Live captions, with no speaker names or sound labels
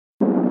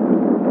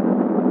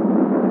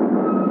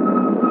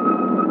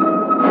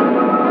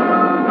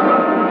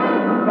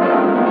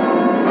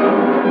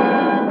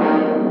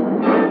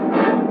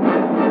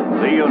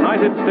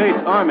United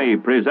States Army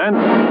presents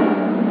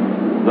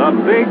The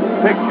Big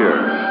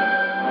Picture,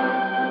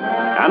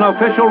 an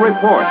official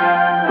report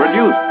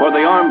produced for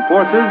the armed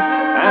forces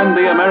and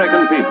the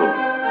American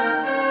people.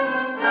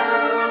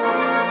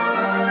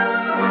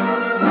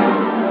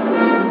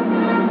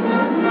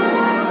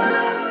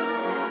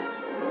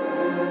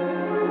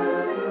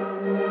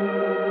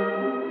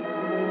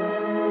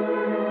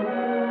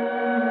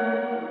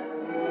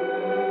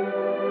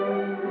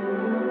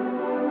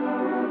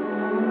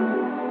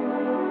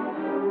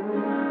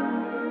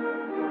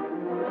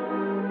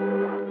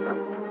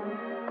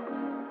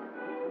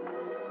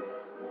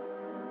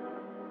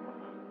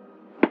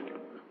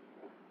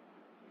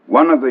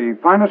 One of the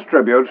finest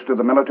tributes to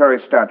the military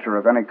stature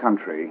of any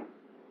country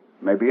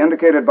may be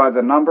indicated by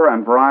the number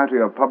and variety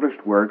of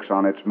published works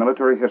on its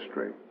military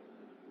history,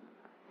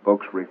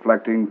 books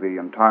reflecting the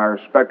entire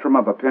spectrum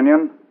of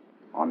opinion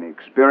on the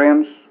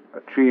experience,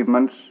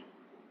 achievements,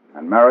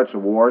 and merits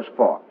of wars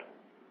fought.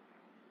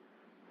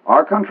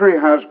 Our country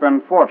has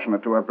been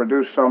fortunate to have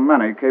produced so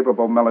many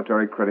capable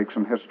military critics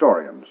and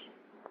historians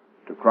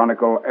to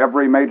chronicle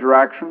every major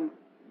action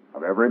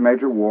of every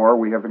major war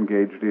we have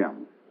engaged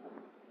in.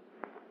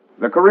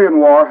 The Korean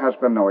War has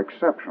been no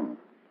exception.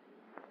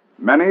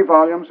 Many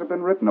volumes have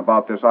been written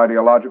about this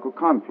ideological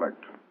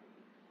conflict.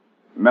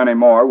 Many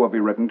more will be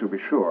written, to be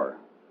sure.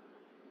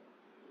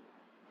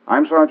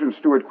 I'm Sergeant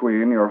Stuart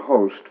Queen, your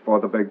host for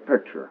The Big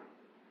Picture.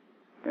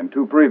 In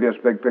two previous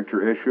Big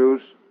Picture issues,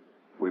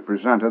 we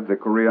presented the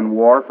Korean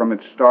War from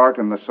its start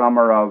in the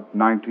summer of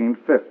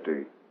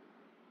 1950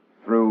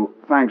 through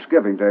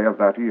Thanksgiving Day of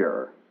that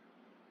year.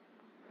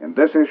 In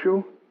this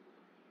issue,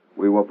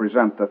 we will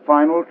present the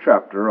final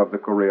chapter of the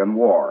Korean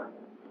War.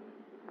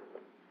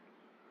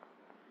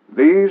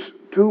 These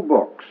two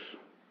books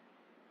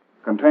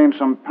contain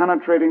some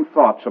penetrating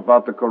thoughts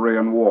about the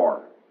Korean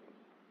War.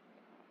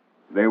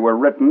 They were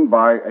written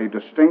by a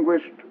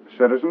distinguished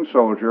citizen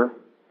soldier,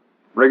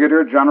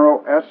 Brigadier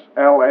General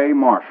S.L.A.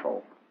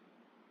 Marshall.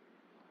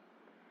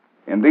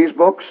 In these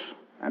books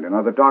and in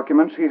other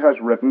documents he has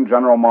written,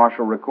 General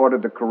Marshall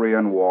recorded the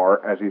Korean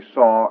War as he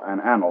saw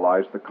and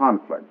analyzed the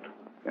conflict.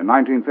 In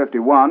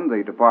 1951,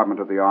 the Department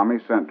of the Army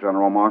sent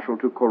General Marshall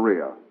to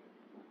Korea,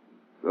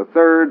 the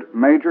third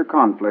major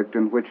conflict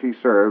in which he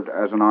served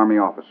as an Army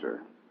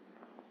officer.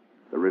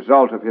 The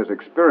result of his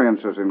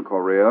experiences in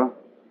Korea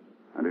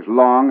and his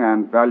long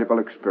and valuable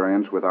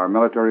experience with our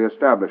military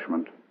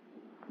establishment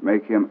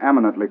make him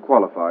eminently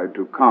qualified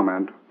to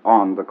comment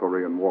on the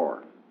Korean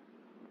War.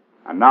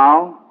 And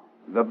now,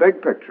 The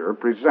Big Picture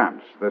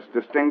presents this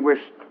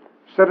distinguished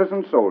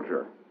citizen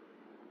soldier,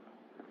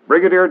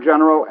 Brigadier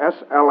General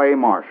S.L.A.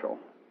 Marshall.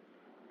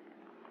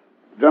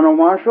 General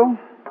Marshall?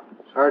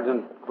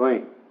 Sergeant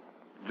Queen.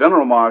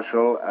 General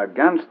Marshall,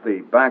 against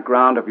the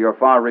background of your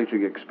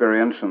far-reaching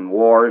experience in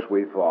wars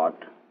we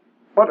fought,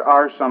 what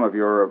are some of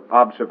your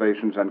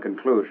observations and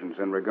conclusions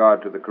in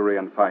regard to the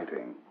Korean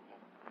fighting?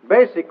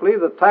 Basically,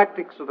 the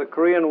tactics of the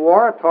Korean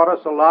War taught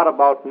us a lot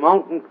about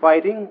mountain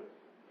fighting,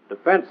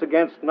 defense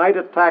against night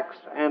attacks,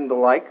 and the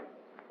like,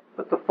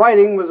 but the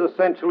fighting was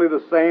essentially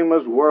the same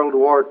as World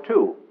War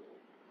II.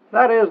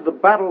 That is, the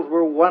battles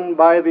were won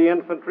by the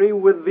infantry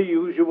with the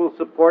usual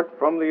support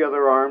from the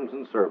other arms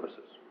and services.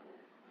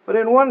 But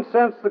in one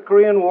sense, the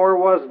Korean War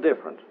was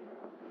different.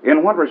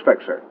 In what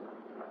respect, sir?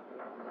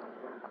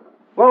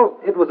 Well,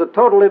 it was a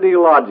total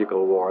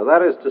ideological war.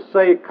 That is to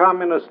say,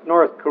 Communist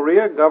North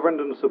Korea,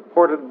 governed and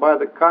supported by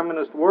the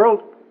Communist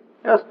world,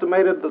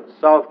 estimated that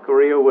South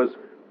Korea was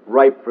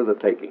ripe for the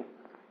taking.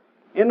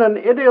 In an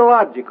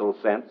ideological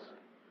sense,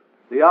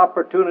 the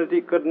opportunity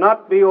could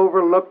not be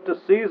overlooked to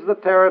seize the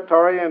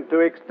territory and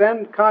to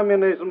extend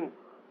communism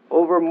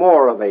over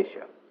more of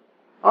Asia.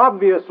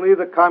 Obviously,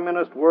 the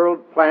communist world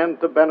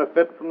planned to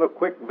benefit from the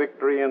quick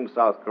victory in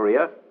South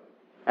Korea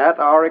at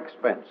our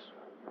expense.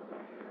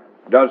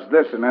 Does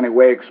this in any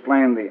way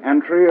explain the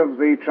entry of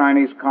the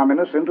Chinese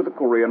communists into the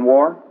Korean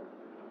War?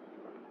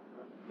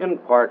 In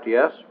part,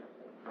 yes.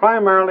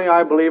 Primarily,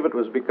 I believe it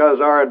was because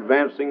our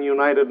advancing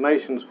United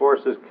Nations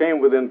forces came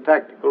within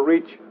tactical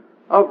reach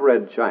of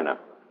Red China.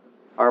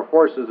 Our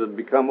forces had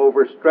become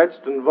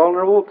overstretched and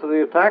vulnerable to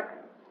the attack,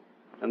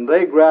 and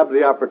they grabbed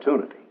the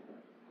opportunity.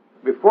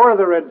 Before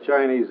the Red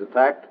Chinese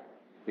attacked,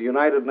 the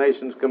United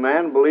Nations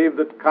Command believed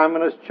that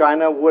Communist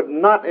China would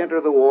not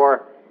enter the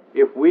war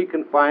if we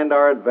confined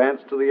our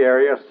advance to the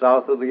area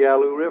south of the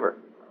Yalu River.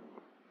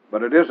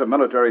 But it is a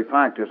military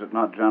fact, is it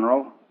not,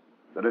 General,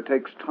 that it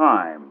takes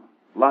time,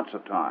 lots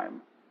of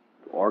time,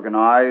 to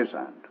organize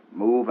and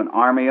move an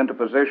army into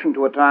position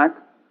to attack?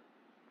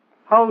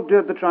 How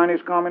did the Chinese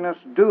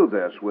communists do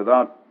this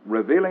without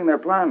revealing their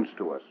plans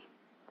to us?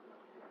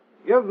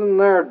 Give them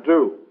their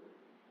due.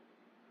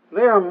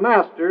 They are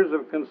masters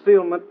of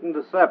concealment and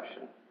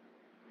deception.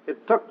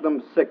 It took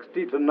them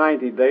 60 to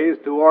 90 days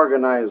to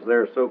organize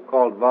their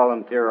so-called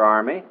volunteer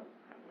army,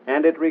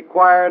 and it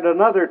required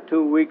another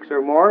 2 weeks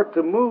or more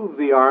to move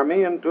the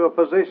army into a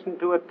position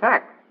to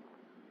attack.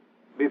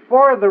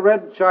 Before the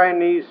Red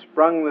Chinese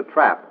sprung the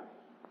trap,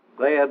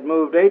 they had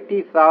moved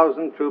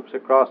 80,000 troops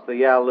across the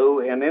Yalu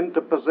and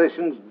into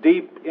positions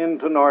deep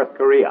into North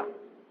Korea.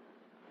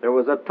 There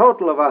was a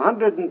total of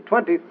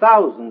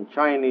 120,000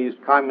 Chinese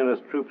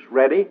Communist troops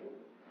ready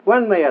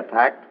when they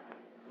attacked,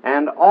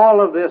 and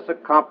all of this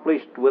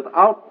accomplished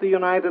without the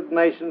United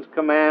Nations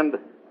command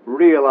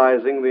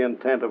realizing the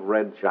intent of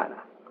Red China.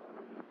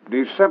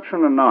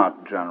 Deception or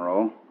not,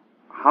 General,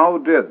 how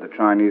did the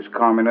Chinese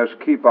Communists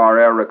keep our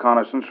air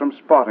reconnaissance from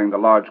spotting the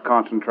large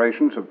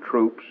concentrations of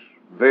troops,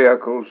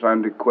 vehicles,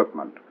 and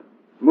equipment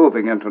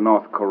moving into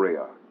North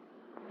Korea?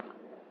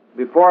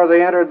 Before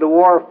they entered the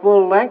war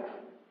full length,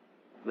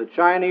 the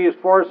Chinese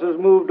forces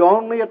moved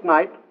only at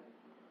night.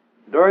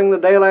 During the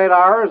daylight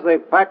hours, they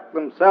packed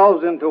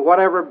themselves into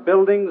whatever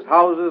buildings,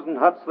 houses, and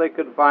huts they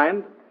could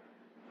find.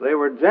 They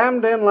were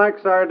jammed in like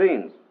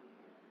sardines.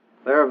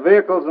 Their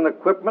vehicles and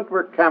equipment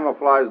were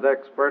camouflaged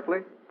expertly.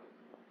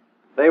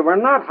 They were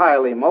not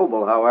highly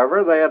mobile,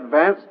 however. They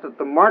advanced at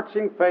the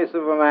marching pace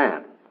of a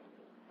man.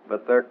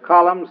 But their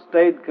columns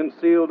stayed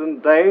concealed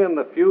in day, and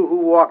the few who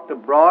walked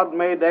abroad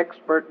made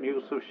expert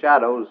use of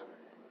shadows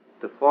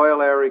to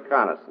foil air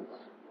reconnaissance.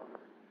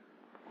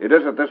 It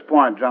is at this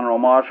point, General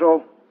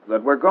Marshall,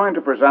 that we're going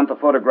to present the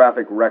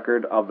photographic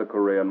record of the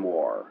Korean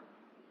War,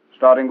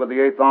 starting with the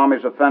 8th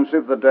Army's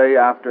offensive the day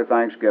after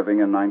Thanksgiving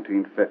in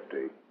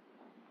 1950.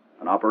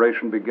 An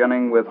operation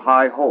beginning with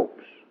high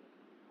hopes,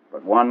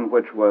 but one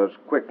which was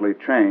quickly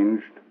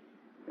changed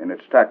in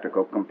its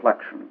tactical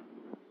complexion.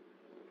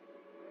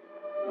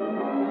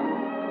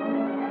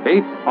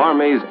 8th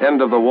Army's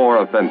end of the war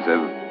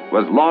offensive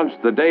was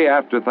launched the day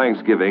after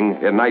Thanksgiving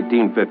in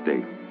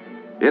 1950.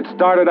 It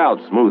started out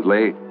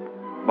smoothly,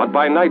 but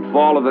by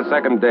nightfall of the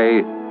second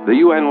day, the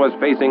UN was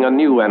facing a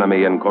new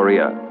enemy in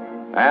Korea,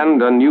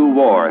 and a new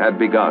war had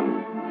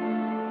begun.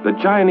 The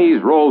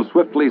Chinese rolled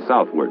swiftly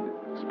southward,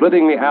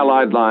 splitting the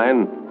Allied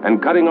line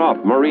and cutting off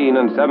Marine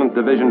and 7th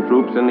Division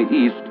troops in the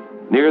east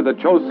near the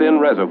Chosin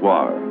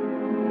Reservoir.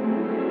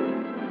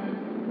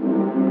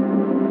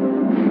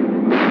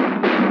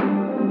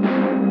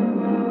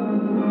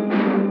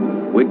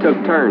 We took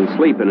turns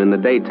sleeping in the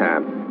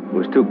daytime. It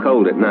was too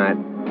cold at night.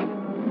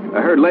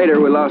 I heard later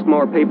we lost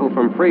more people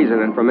from freezing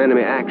than from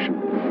enemy action.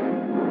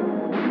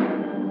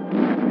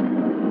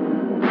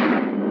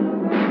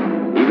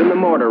 Even the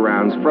mortar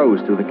rounds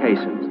froze through the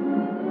casings.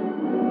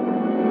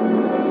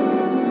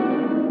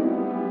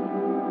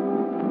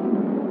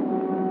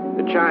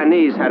 The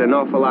Chinese had an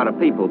awful lot of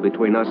people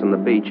between us and the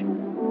beach,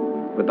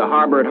 but the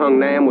harbor at Hung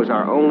Nam was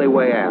our only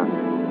way out.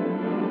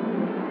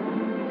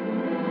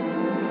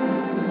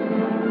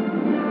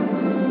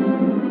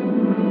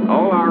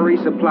 All our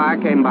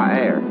resupply came by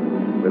air.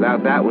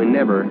 Without that, we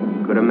never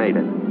could have made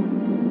it.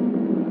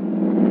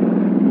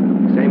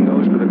 Same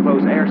goes for the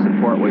close air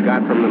support we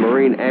got from the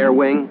Marine Air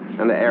Wing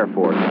and the Air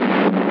Force.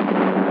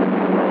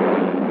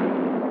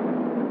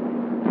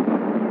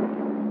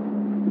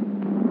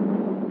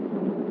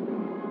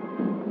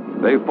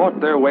 They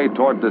fought their way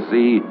toward the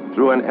sea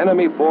through an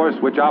enemy force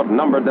which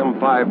outnumbered them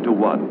 5 to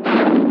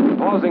 1.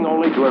 Pausing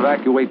only to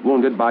evacuate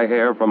wounded by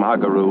air from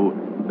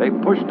Hagaru, they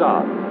pushed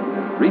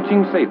on,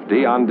 reaching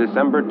safety on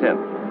December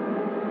 10th.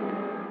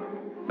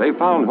 They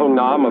found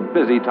Hungnam a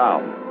busy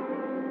town.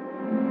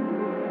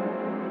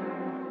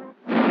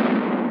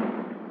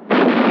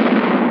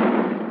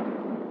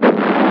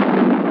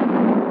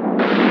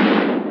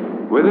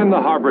 Within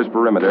the harbor's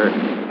perimeter,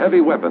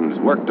 heavy weapons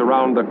worked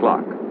around the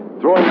clock,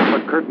 throwing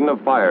up a curtain of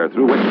fire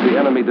through which the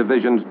enemy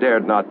divisions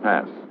dared not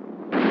pass.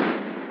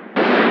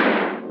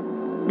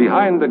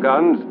 Behind the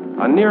guns,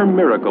 a near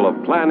miracle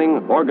of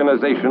planning,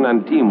 organization,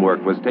 and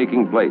teamwork was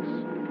taking place.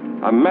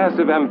 A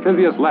massive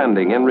amphibious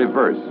landing in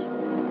reverse.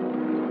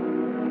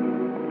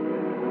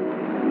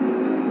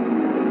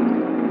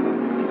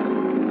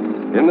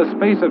 In the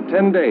space of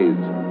 10 days,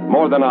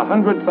 more than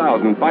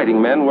 100,000 fighting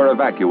men were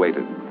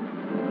evacuated.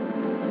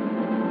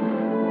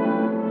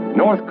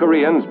 North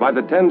Koreans, by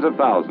the tens of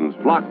thousands,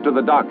 flocked to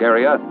the dock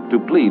area to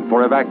plead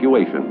for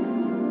evacuation.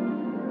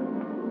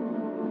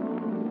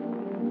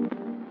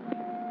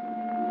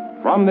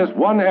 From this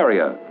one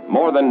area,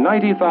 more than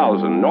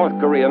 90,000 North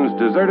Koreans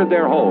deserted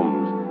their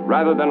homes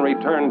rather than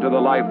return to the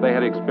life they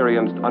had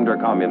experienced under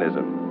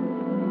communism.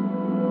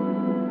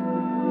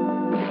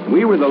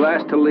 We were the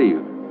last to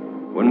leave.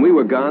 When we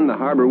were gone, the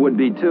harbor would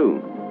be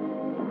too.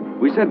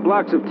 We set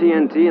blocks of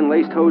TNT and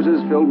laced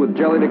hoses filled with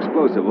jellied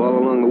explosive all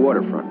along the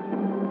waterfront.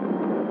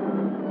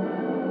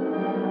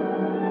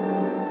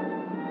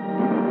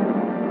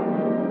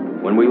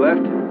 When we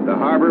left, the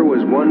harbor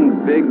was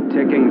one big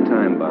ticking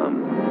time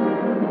bomb.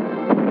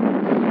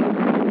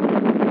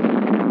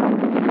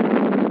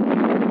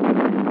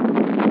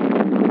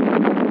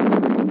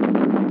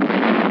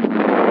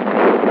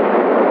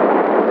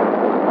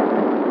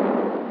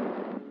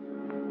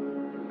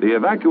 The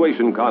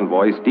evacuation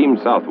convoy steamed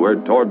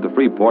southward toward the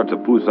free ports of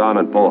Pusan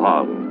and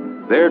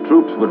Pohang. Their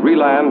troops would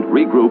reland,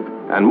 regroup,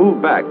 and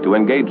move back to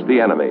engage the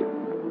enemy.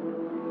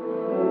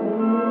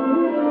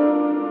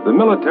 The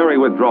military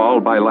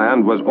withdrawal by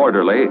land was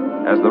orderly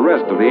as the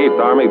rest of the 8th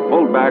Army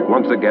pulled back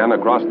once again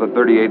across the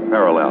 38th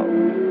parallel.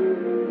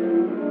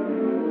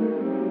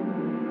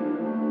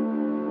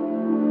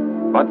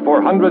 But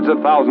for hundreds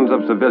of thousands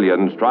of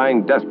civilians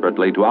trying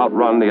desperately to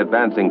outrun the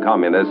advancing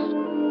communists,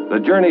 the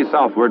journey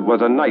southward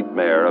was a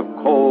nightmare of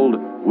cold,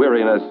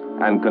 weariness,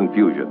 and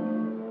confusion.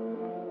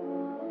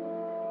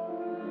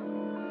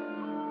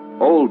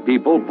 Old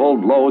people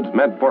pulled loads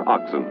meant for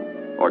oxen,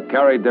 or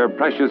carried their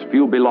precious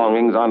few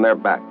belongings on their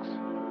backs.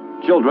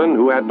 Children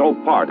who had no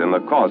part in the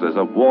causes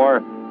of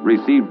war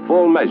received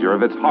full measure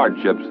of its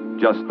hardships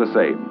just the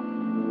same.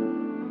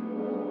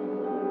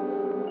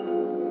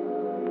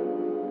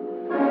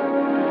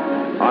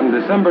 On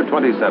December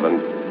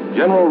 27th,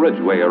 General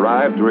Ridgway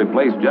arrived to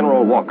replace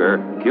General Walker,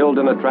 killed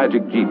in a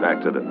tragic jeep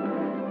accident.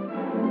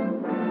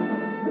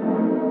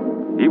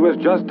 He was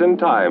just in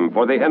time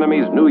for the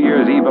enemy's New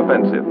Year's Eve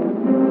offensive.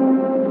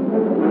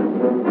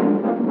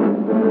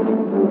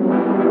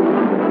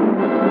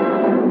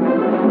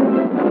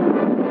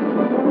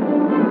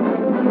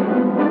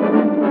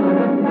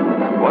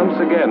 Once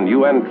again,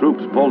 UN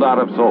troops pulled out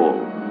of Seoul,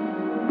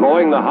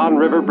 blowing the Han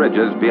River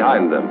bridges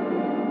behind them.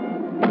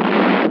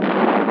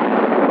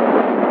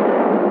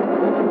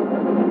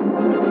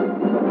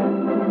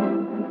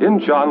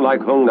 Incheon,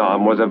 like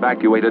Hungnam, was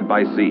evacuated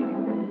by sea.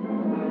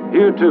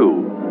 Here,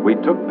 too, we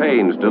took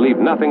pains to leave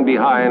nothing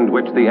behind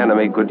which the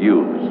enemy could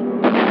use.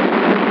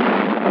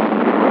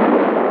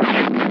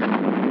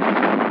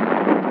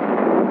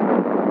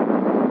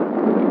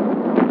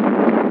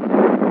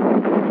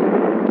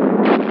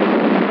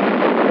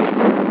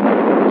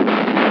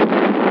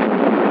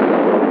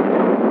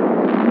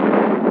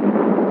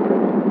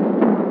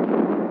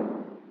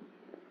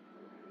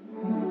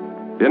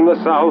 In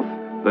the south,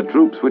 the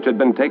troops which had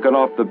been taken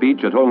off the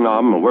beach at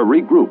Hungnam were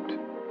regrouped,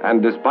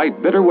 and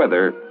despite bitter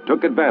weather,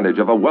 took advantage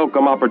of a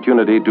welcome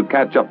opportunity to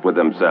catch up with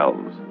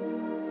themselves.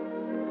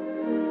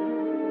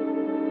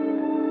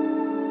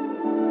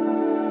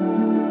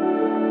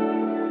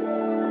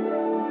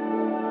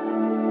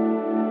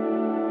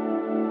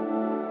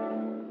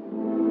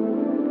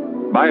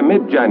 By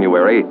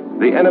mid-January,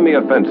 the enemy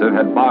offensive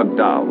had bogged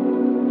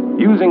down.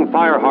 Using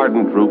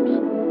fire-hardened troops,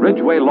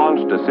 Ridgway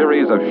launched a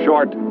series of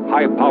short,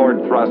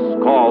 high-powered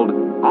thrusts called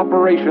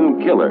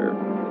Operation Killer.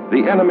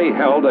 The enemy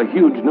held a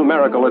huge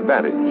numerical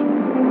advantage.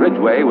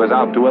 Ridgway was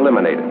out to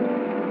eliminate it.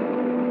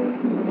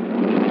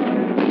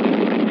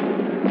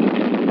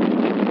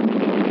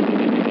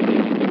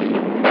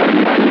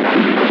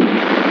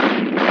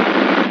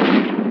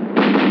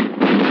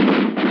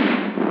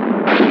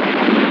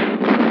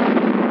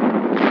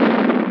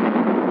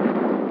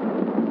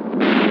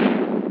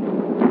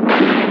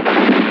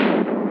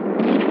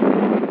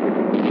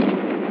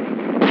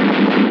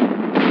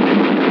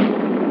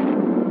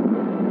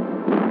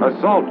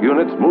 Assault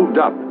units moved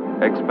up,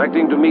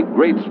 expecting to meet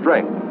great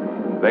strength.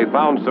 They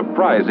found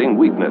surprising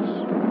weakness.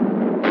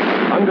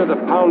 Under the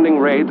pounding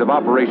raids of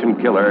Operation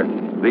Killer,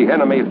 the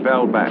enemy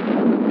fell back.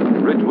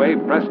 Ridgway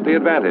pressed the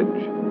advantage.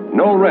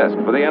 No rest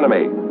for the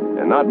enemy,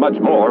 and not much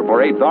more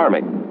for 8th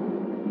Army.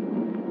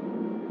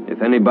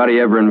 If anybody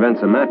ever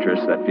invents a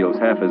mattress that feels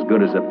half as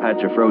good as a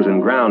patch of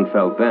frozen ground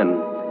felt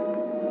then,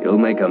 he'll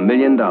make $1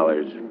 million.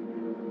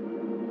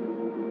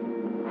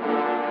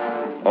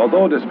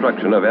 Although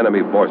destruction of enemy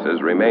forces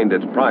remained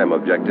its prime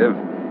objective,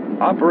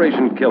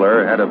 Operation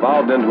Killer had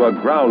evolved into a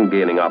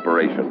ground-gaining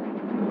operation.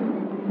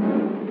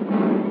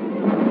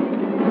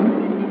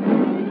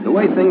 The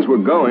way things were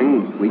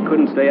going, we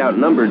couldn't stay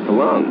outnumbered for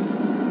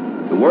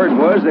long. The word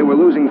was they were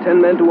losing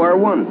 10 men to our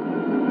 1.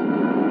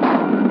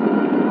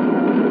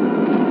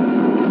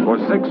 For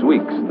 6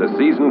 weeks, the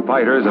seasoned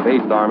fighters of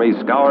 8th Army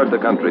scoured the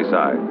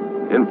countryside,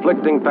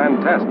 inflicting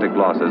fantastic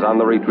losses on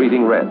the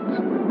retreating Reds.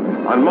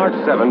 On March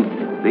 7th,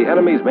 the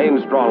enemy's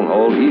main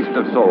stronghold east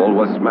of Seoul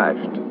was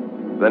smashed.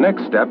 The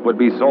next step would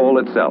be Seoul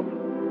itself.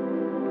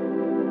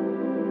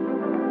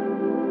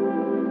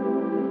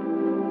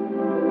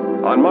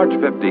 On March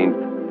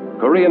 15th,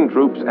 Korean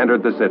troops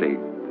entered the city.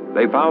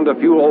 They found a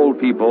few old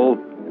people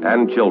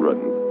and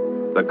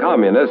children. The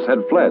communists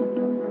had fled.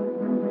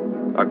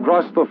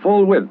 Across the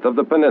full width of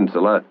the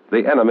peninsula,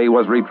 the enemy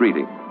was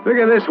retreating.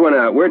 Figure this one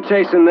out. We're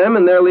chasing them,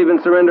 and they're leaving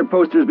surrender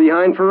posters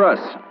behind for us.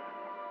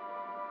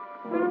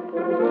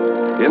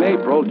 In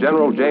April,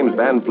 General James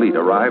Van Fleet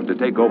arrived to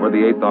take over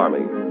the 8th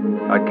Army.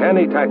 A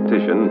canny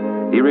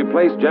tactician, he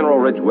replaced General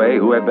Ridgway,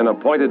 who had been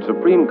appointed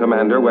Supreme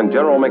Commander when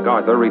General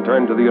MacArthur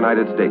returned to the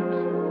United States.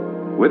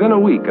 Within a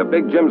week of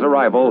Big Jim's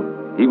arrival,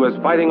 he was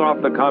fighting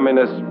off the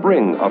Communist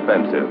Spring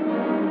Offensive.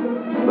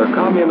 The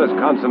Communists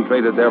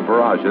concentrated their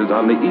barrages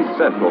on the East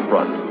Central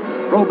Front,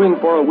 probing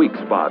for a weak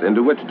spot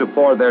into which to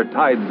pour their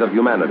tides of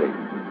humanity.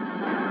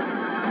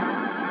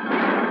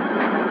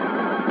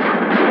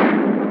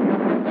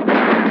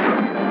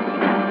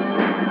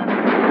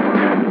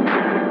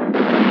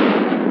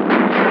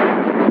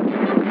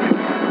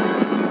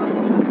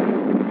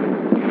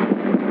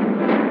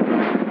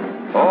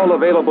 All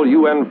available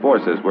UN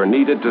forces were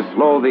needed to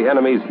slow the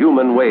enemy's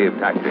human wave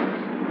tactics.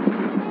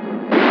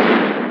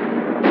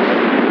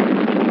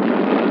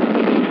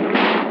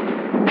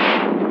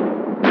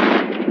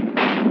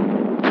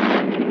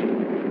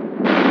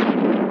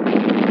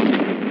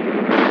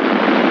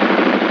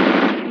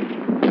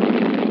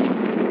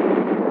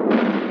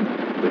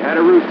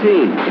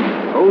 routine.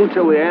 Hold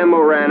till the ammo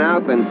ran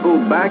out, then pull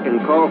back and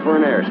call for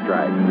an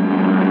airstrike.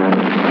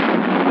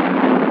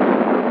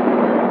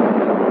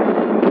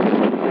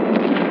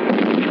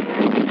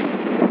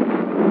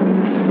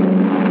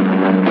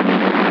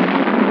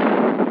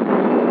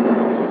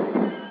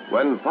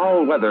 When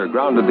foul weather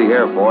grounded the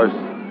Air Force,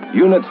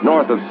 units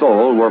north of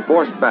Seoul were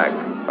forced back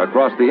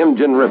across the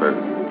Imjin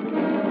River.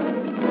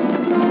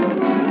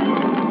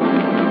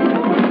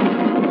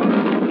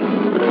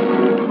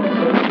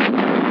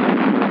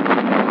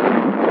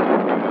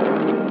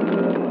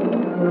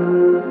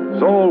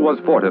 Seoul was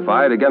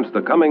fortified against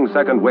the coming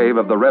second wave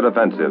of the Red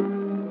Offensive.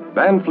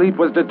 Van Fleet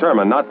was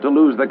determined not to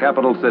lose the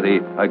capital city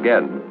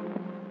again.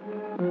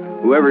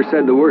 Whoever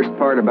said the worst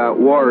part about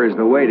war is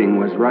the waiting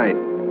was right.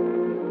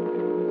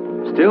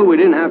 Still, we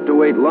didn't have to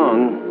wait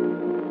long.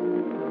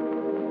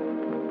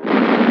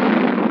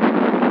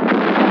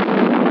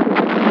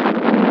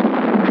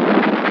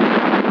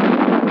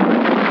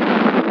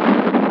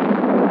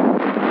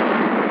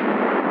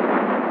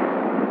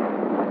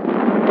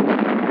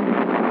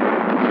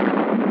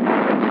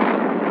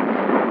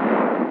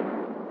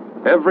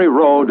 Every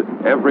road,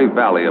 every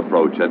valley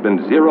approach had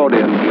been zeroed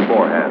in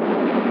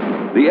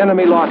beforehand. The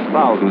enemy lost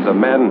thousands of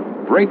men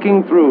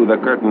breaking through the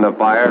curtain of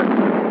fire,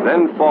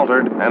 then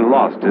faltered and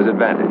lost his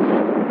advantage.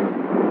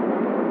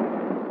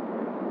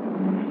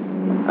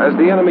 As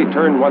the enemy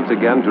turned once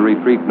again to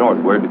retreat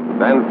northward,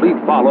 Van Fleet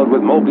followed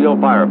with mobile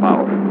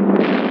firepower.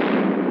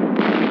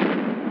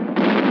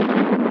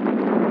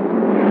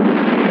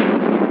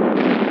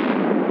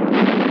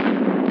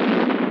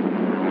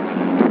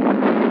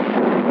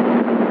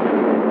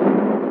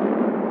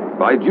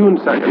 By June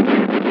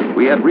 2nd,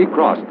 we had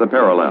recrossed the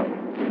parallel.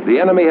 The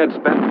enemy had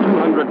spent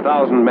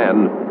 200,000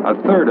 men, a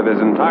third of his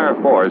entire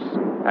force,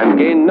 and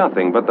gained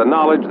nothing but the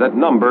knowledge that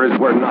numbers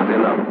were not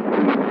enough.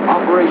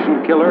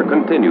 Operation Killer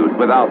continued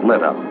without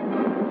let-up.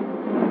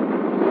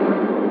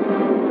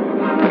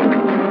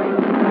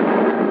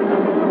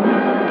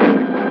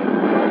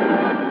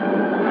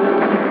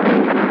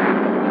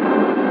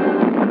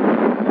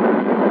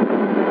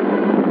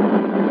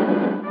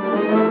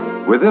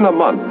 Within a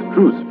month,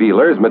 truce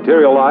feelers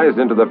materialized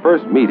into the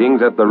first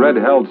meetings at the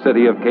red-held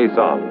city of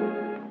Kaesong.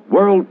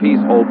 World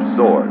peace hopes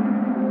soared.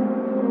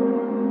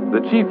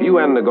 The chief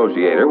UN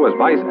negotiator was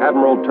Vice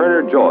Admiral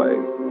Turner Joy.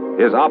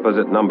 His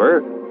opposite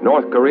number,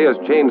 North Korea's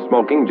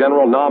chain-smoking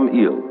General Nam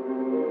Il.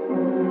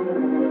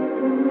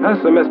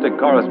 Pessimistic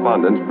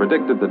correspondents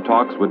predicted the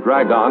talks would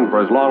drag on for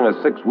as long as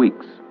 6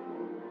 weeks.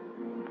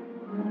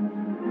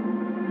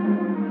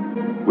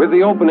 With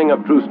the opening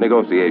of truce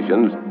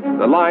negotiations,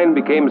 the line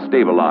became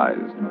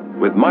stabilized.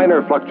 With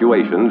minor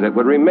fluctuations, it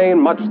would remain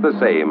much the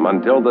same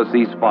until the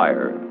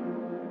ceasefire.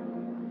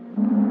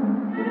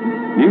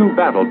 New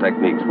battle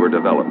techniques were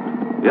developed.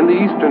 In the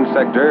eastern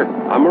sector,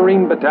 a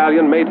Marine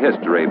battalion made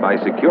history by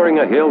securing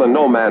a hill in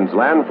no man's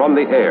land from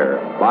the air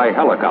by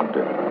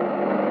helicopter.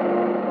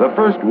 The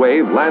first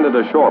wave landed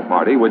a shore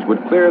party which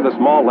would clear the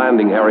small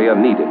landing area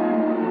needed.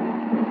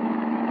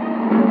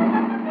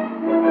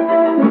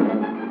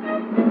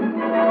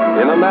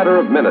 In a matter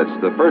of minutes,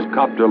 the first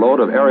copter load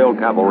of aerial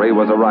cavalry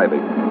was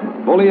arriving,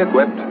 fully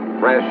equipped,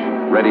 fresh,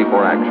 ready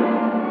for action.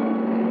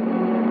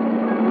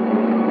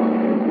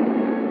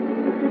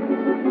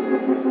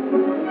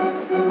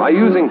 By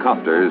using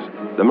copters,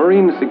 the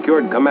Marines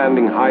secured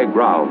commanding high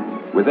ground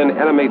within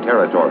enemy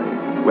territory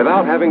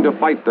without having to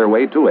fight their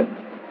way to it.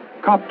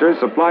 Copters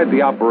supplied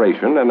the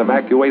operation and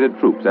evacuated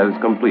troops at its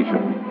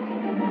completion,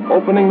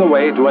 opening the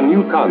way to a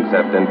new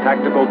concept in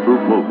tactical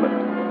troop movement.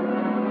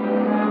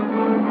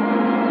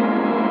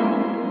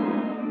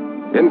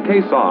 In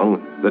Kaesong,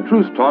 the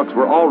truce talks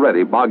were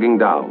already bogging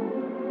down,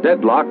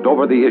 deadlocked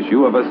over the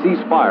issue of a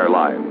ceasefire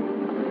line.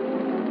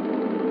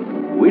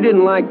 We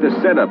didn't like the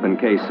setup in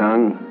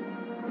Kaesong.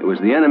 It was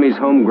the enemy's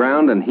home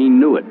ground, and he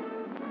knew it.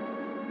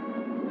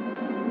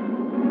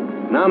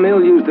 Nam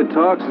Il used the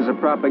talks as a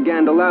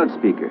propaganda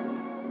loudspeaker.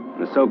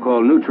 The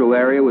so-called neutral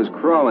area was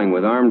crawling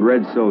with armed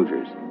red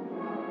soldiers.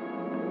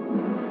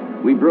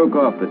 We broke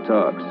off the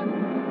talks.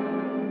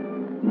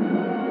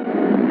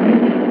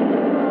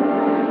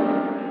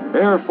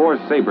 Air Force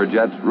Sabre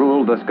jets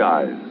ruled the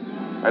skies.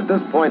 At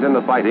this point in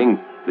the fighting,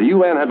 the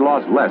UN had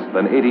lost less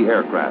than 80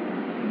 aircraft.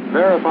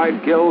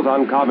 Verified kills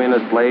on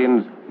communist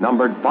planes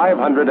numbered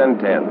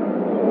 510.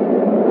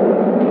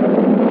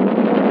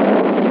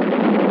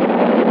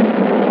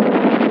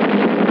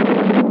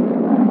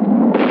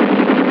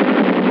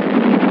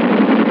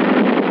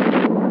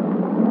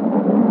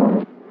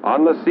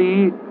 On the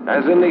sea,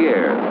 as in the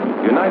air,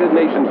 United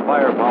Nations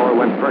firepower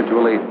went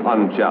virtually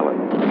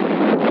unchallenged.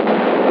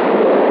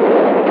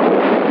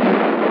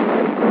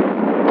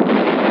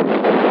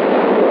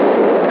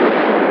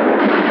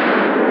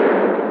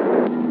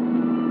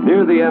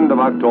 Near the end of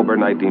October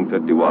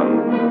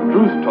 1951,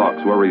 truce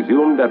talks were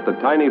resumed at the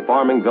tiny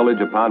farming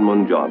village of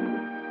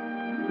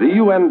Panmunjom. The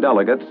UN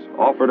delegates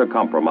offered a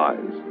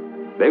compromise.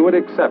 They would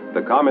accept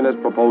the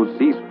communist proposed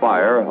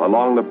ceasefire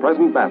along the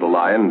present battle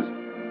lines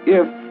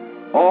if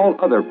all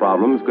other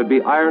problems could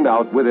be ironed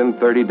out within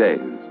 30 days.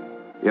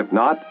 If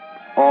not,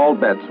 all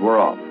bets were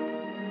off.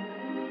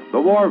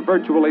 The war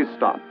virtually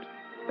stopped,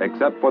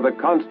 except for the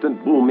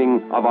constant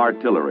booming of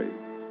artillery.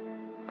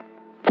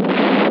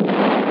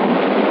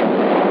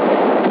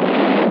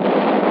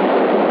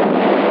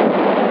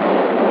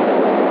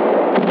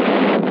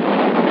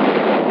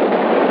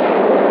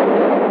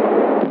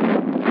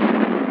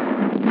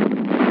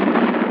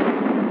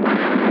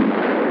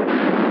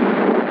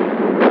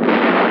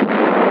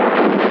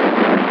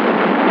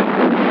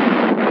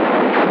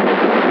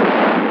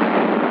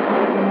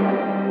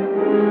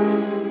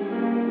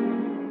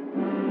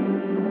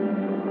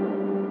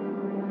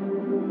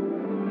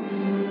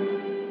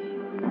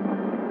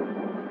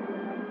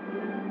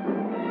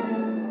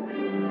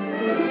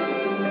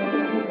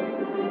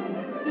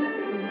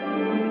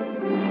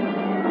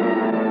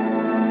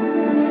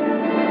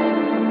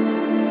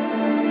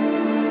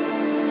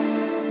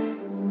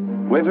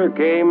 Winter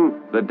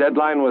came, the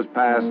deadline was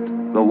passed,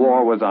 the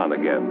war was on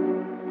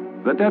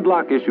again. The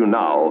deadlock issue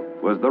now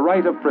was the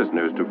right of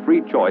prisoners to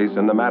free choice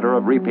in the matter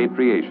of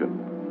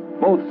repatriation.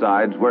 Both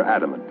sides were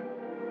adamant.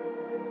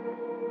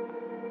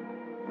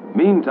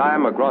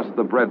 Meantime, across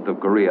the breadth of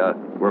Korea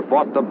were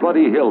fought the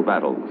bloody hill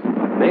battles,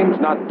 names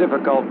not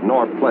difficult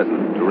nor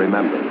pleasant to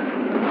remember.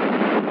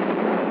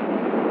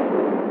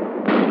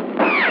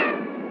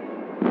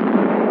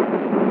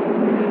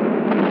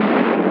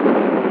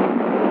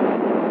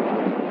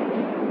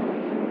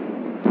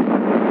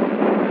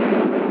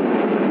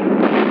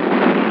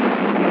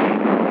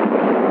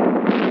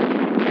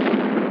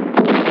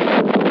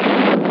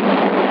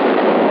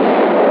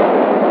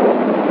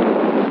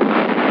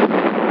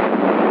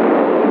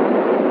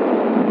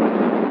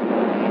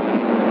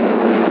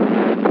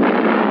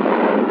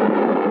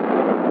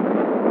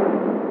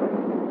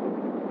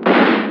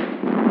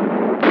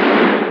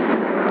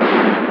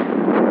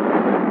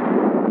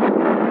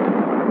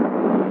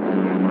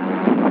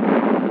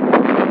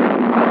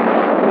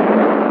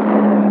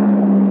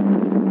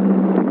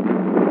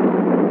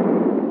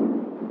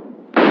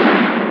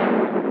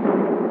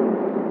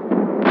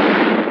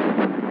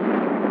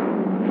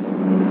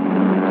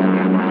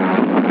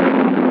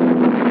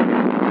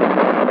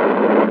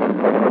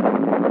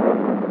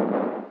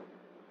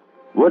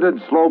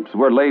 Wooded slopes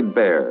were laid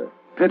bare,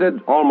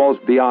 pitted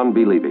almost beyond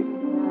believing.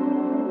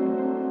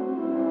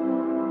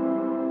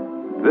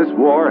 This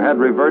war had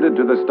reverted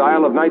to the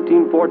style of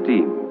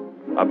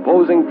 1914,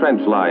 opposing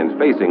trench lines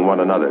facing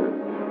one another,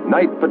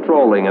 night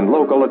patrolling and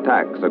local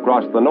attacks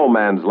across the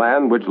no-man's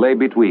land which lay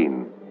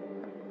between.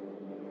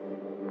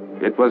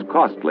 It was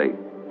costly,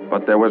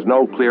 but there was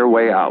no clear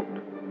way out.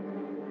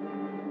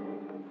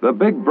 The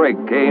big break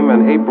came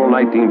in April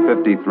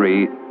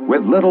 1953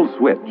 with little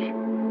switch.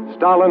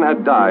 Stalin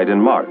had died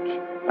in March,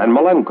 and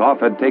Malenkov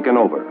had taken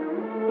over.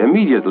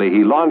 Immediately,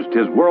 he launched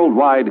his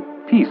worldwide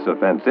peace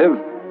offensive,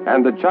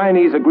 and the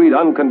Chinese agreed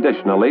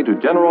unconditionally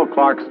to General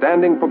Clark's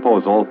standing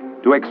proposal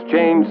to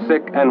exchange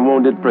sick and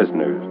wounded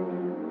prisoners.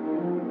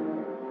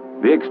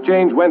 The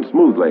exchange went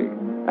smoothly,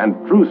 and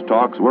truce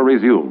talks were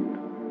resumed.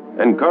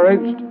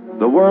 Encouraged,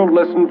 the world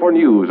listened for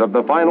news of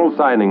the final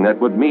signing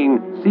that would mean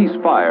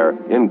ceasefire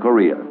in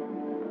Korea.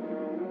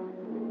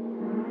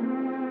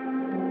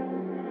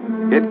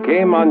 It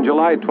came on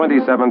July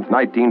 27,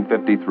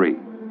 1953.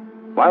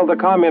 While the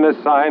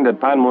Communists signed at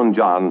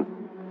Panmunjom,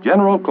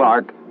 General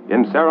Clark,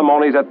 in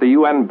ceremonies at the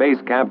UN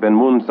base camp in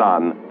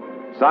Munsan,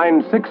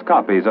 signed 6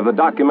 copies of the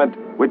document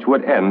which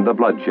would end the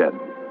bloodshed.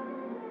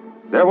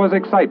 There was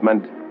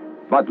excitement,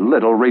 but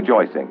little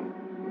rejoicing.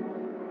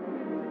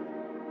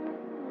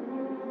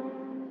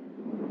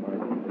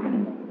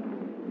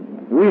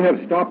 We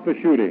have stopped the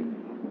shooting.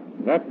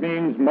 That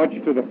means much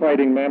to the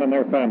fighting men and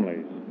their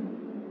families,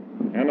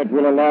 and it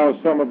will allow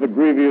some of the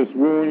grievous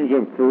wounds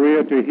of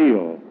Korea to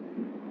heal.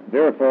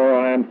 Therefore,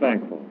 I am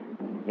thankful.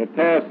 The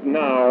task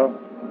now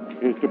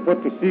is to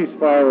put the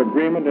ceasefire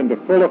agreement into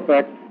full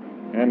effect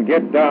and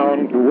get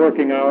down to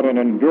working out an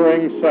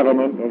enduring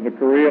settlement of the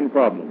Korean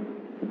problem.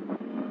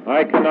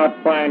 I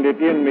cannot find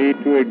it in me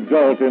to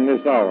exult in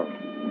this hour.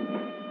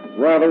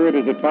 Rather, it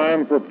is a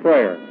time for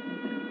prayer,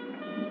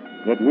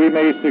 that we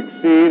may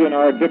succeed in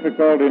our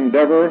difficult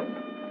endeavor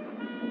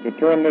to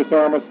turn this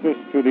armistice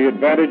to the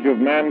advantage of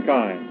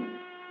mankind.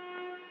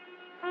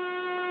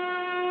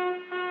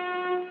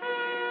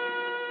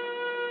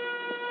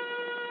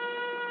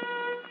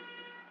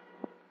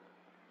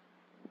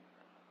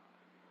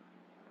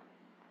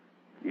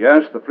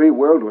 Yes, the free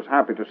world was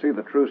happy to see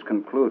the truce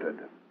concluded,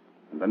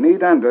 and the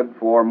need ended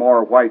for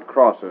more white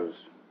crosses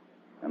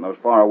in those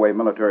faraway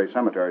military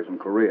cemeteries in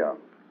Korea.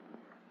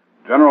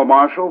 General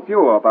Marshal,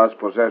 few of us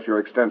possess your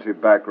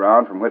extensive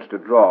background from which to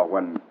draw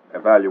when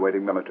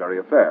evaluating military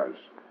affairs.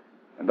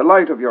 In the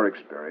light of your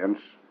experience,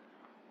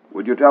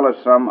 would you tell us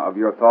some of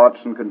your thoughts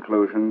and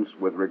conclusions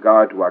with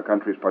regard to our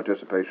country's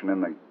participation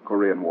in the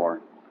Korean War?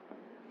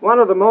 One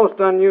of the most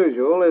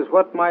unusual is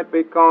what might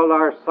be called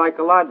our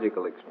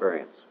psychological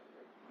experience.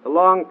 The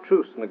long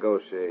truce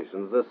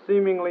negotiations, the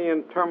seemingly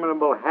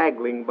interminable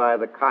haggling by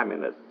the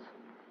communists.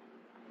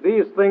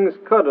 These things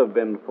could have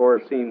been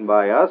foreseen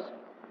by us.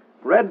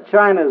 Red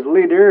China's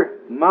leader,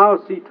 Mao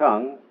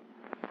Zedong,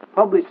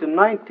 published in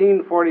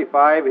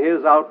 1945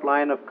 his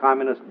outline of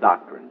communist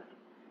doctrine.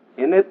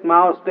 In it,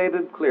 Mao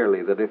stated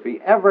clearly that if he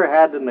ever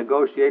had to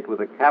negotiate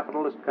with a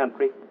capitalist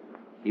country,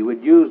 he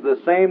would use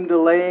the same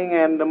delaying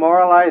and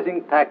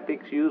demoralizing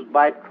tactics used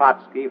by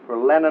Trotsky for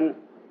Lenin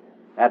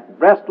at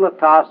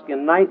Brest-Litovsk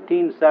in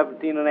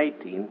 1917 and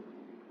 18,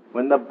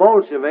 when the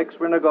Bolsheviks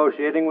were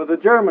negotiating with the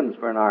Germans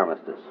for an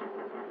armistice.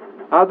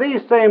 Now,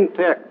 these same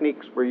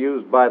techniques were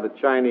used by the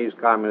Chinese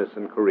communists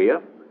in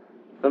Korea.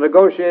 The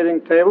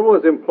negotiating table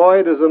was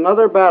employed as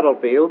another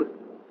battlefield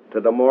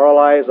to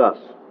demoralize us.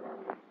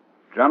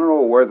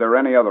 General, were there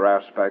any other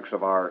aspects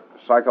of our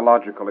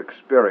psychological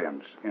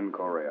experience in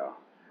Korea?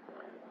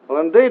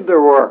 Well, indeed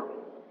there were.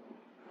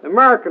 The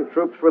American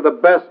troops were the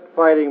best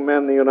fighting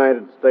men the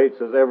United States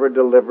has ever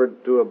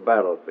delivered to a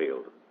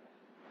battlefield.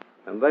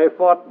 And they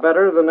fought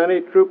better than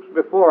any troops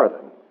before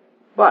them.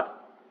 But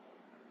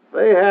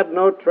they had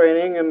no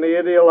training in the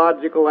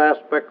ideological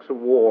aspects of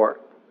war.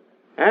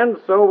 And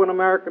so when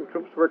American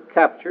troops were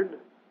captured,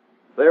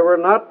 they were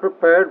not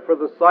prepared for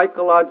the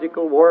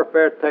psychological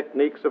warfare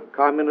techniques of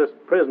communist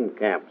prison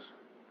camps.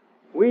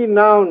 We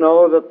now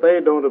know that they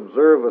don't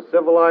observe a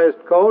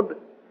civilized code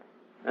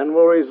and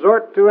will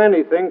resort to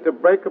anything to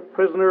break a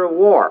prisoner of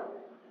war.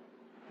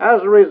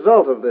 As a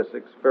result of this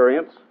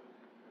experience,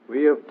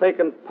 we have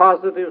taken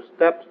positive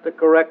steps to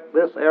correct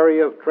this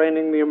area of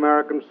training the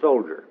American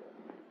soldier.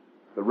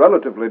 The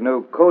relatively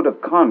new Code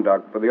of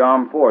Conduct for the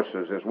Armed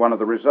Forces is one of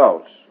the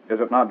results, is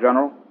it not,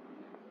 General?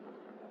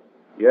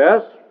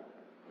 Yes,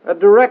 a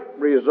direct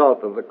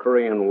result of the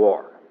Korean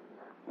War.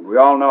 And we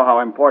all know how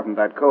important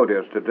that code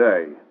is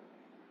today.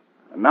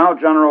 And now,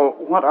 General,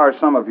 what are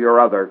some of your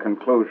other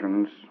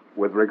conclusions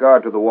with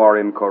regard to the war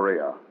in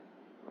Korea?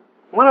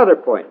 One other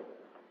point.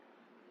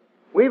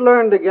 We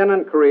learned again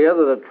in Korea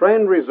that a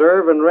trained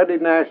reserve and ready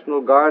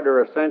National Guard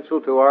are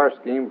essential to our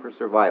scheme for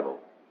survival.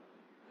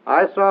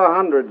 I saw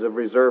hundreds of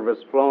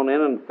reservists flown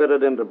in and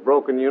fitted into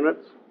broken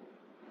units.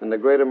 In the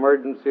great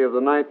emergency of the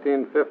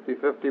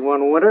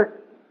 1950-51 winter,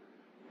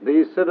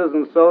 these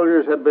citizen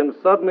soldiers had been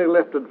suddenly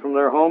lifted from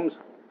their homes,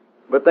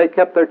 but they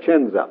kept their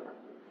chins up.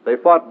 They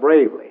fought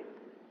bravely.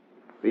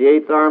 The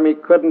 8th Army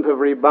couldn't have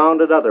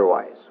rebounded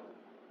otherwise.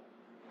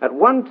 At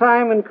one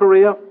time in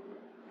Korea,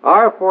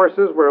 our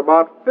forces were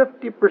about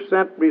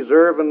 50%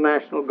 reserve and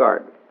National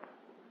Guard.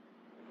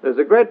 There's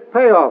a great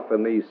payoff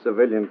in these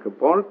civilian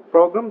component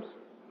programs.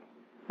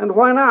 And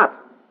why not?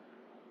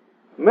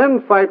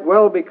 Men fight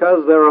well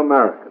because they're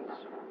Americans.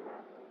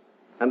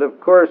 And of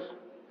course,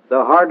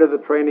 the harder the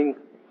training,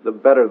 the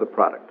better the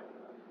product.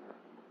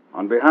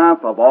 On behalf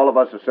of all of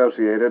us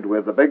associated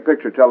with the Big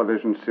Picture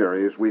television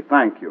series, we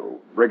thank you,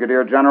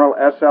 Brigadier General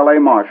S.L.A.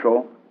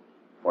 Marshall,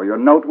 for your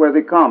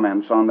noteworthy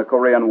comments on the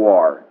Korean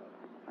War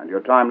and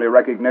your timely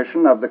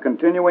recognition of the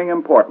continuing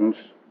importance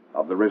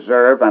of the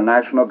Reserve and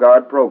National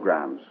Guard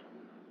programs,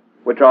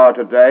 which are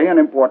today an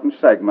important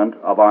segment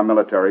of our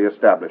military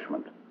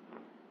establishment.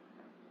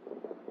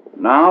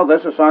 Now,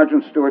 this is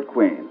Sergeant Stuart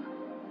Queen,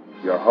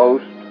 your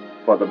host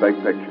for The Big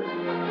Picture.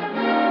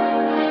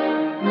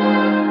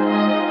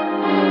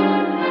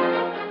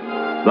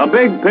 The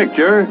Big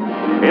Picture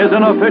is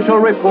an official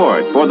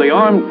report for the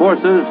armed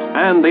forces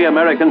and the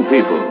American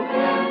people.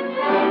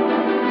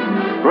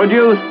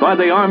 Produced by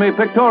the Army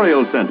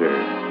Pictorial Center.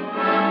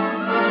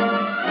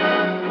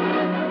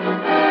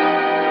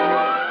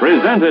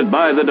 Presented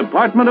by the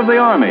Department of the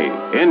Army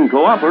in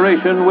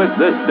cooperation with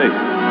this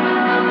station.